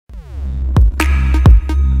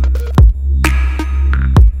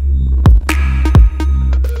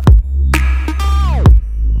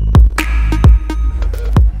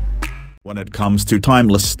it comes to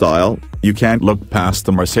timeless style, you can't look past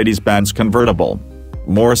the Mercedes-Benz convertible.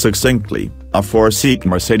 More succinctly, a four-seat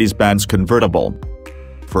Mercedes-Benz convertible.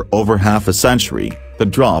 For over half a century, the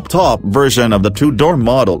drop-top version of the two-door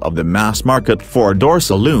model of the mass-market four-door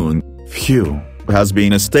saloon, phew, has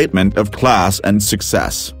been a statement of class and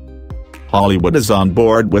success. Hollywood is on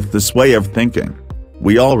board with this way of thinking.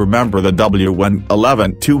 We all remember the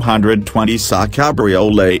W111 220 SE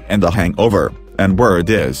Cabriolet and the Hangover, and word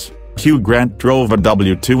is, Hugh Grant drove a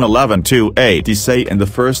W211 280 in the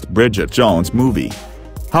first Bridget Jones movie.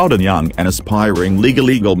 How did young and aspiring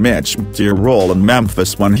legal Mitch McDeere roll in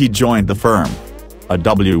Memphis when he joined the firm? A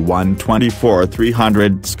W124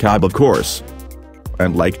 300 Cab of course.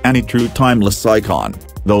 And like any true timeless icon,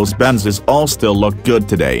 those Benzes all still look good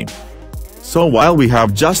today. So while we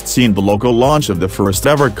have just seen the local launch of the first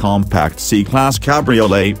ever compact C-Class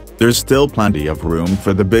Cabriolet, there's still plenty of room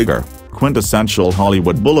for the bigger, quintessential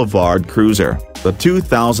Hollywood boulevard cruiser, the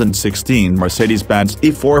 2016 Mercedes-Benz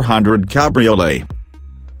E400 Cabriolet.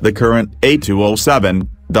 The current A207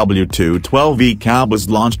 W212 Cab was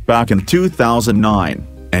launched back in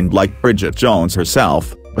 2009, and like Bridget Jones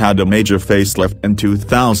herself, had a major facelift in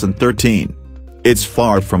 2013. It's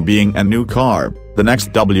far from being a new car. The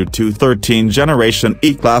next W213 generation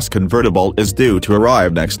E-Class convertible is due to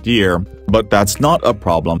arrive next year, but that's not a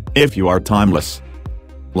problem if you are timeless.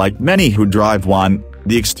 Like many who drive one,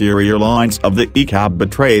 the exterior lines of the E-Cab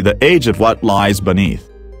betray the age of what lies beneath.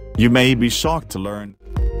 You may be shocked to learn